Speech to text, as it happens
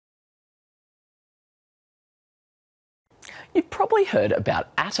You've probably heard about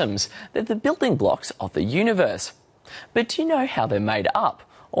atoms. They're the building blocks of the universe. But do you know how they're made up,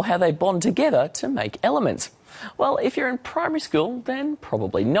 or how they bond together to make elements? Well, if you're in primary school, then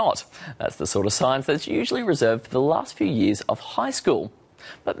probably not. That's the sort of science that's usually reserved for the last few years of high school.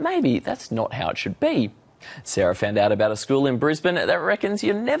 But maybe that's not how it should be. Sarah found out about a school in Brisbane that reckons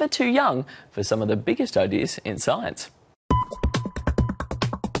you're never too young for some of the biggest ideas in science.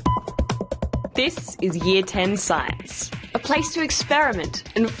 This is Year 10 Science, a place to experiment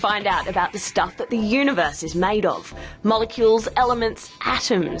and find out about the stuff that the universe is made of. Molecules, elements,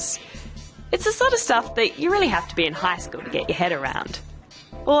 atoms. It's the sort of stuff that you really have to be in high school to get your head around.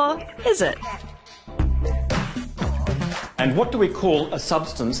 Or is it? And what do we call a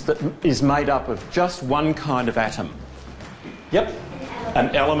substance that is made up of just one kind of atom? Yep,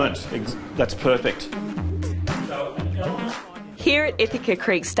 an element. That's perfect. So an element. Here at Ithaca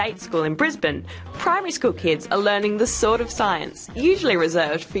Creek State School in Brisbane, primary school kids are learning the sort of science usually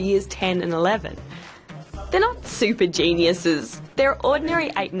reserved for years 10 and 11. They're not super geniuses, they're ordinary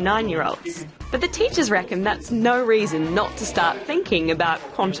 8 and 9-year-olds. But the teachers reckon that's no reason not to start thinking about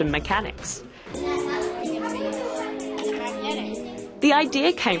quantum mechanics. The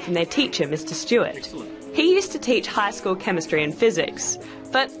idea came from their teacher, Mr. Stewart. He used to teach high school chemistry and physics,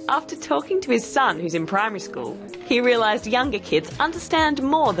 but after talking to his son, who's in primary school, he realised younger kids understand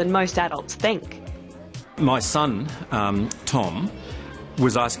more than most adults think. My son, Tom,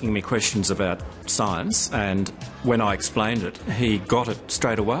 was asking me questions about science, and when I explained it, he got it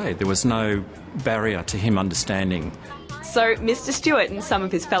straight away. There was no barrier to him understanding. So Mr. Stewart and some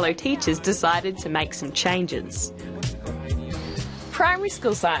of his fellow teachers decided to make some changes. Primary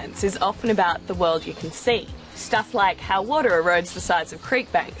school science is often about the world you can see, stuff like how water erodes the sides of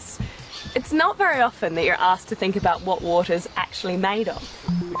creek banks. It's not very often that you're asked to think about what water's actually made of.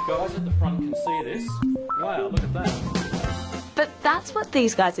 The guys at the front can see this. Wow, look at that. But that's what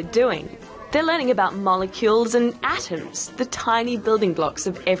these guys are doing. They're learning about molecules and atoms, the tiny building blocks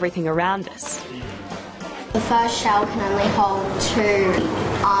of everything around us. The first shell can only hold 2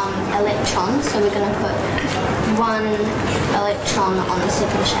 electrons, so we're going to put 1 electron on the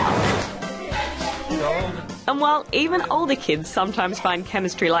second shell. And while even older kids sometimes find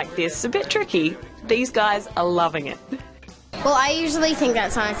chemistry like this a bit tricky, these guys are loving it. Well, I usually think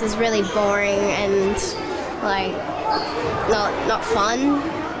that science is really boring and, like, not fun.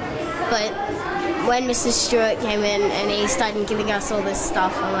 But when Mr. Stewart came in and he started giving us all this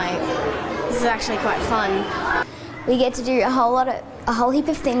stuff, I'm like, this is actually quite fun. We get to do a whole heap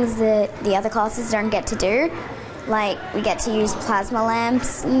of things that the other classes don't get to do. Like, we get to use plasma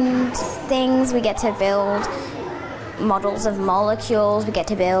lamps and things, we get to build models of molecules, we get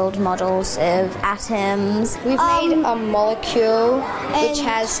to build models of atoms. We've made a molecule which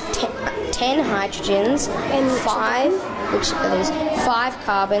has 10 hydrogens and 5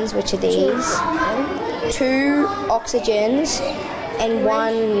 carbons, which are these, 2 oxygens and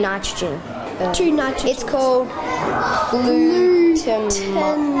 1 nitrogen. 2 nitrogens. It's called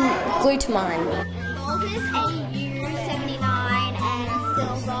glutamine.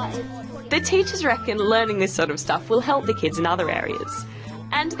 The teachers reckon learning this sort of stuff will help the kids in other areas,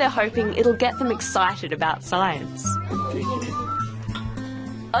 and they're hoping it'll get them excited about science.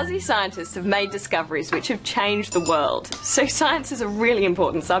 Aussie scientists have made discoveries which have changed the world, so science is a really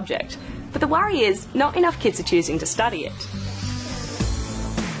important subject. But the worry is, not enough kids are choosing to study it.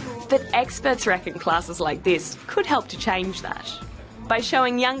 But experts reckon classes like this could help to change that, by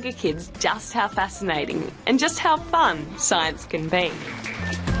showing younger kids just how fascinating and just how fun science can be.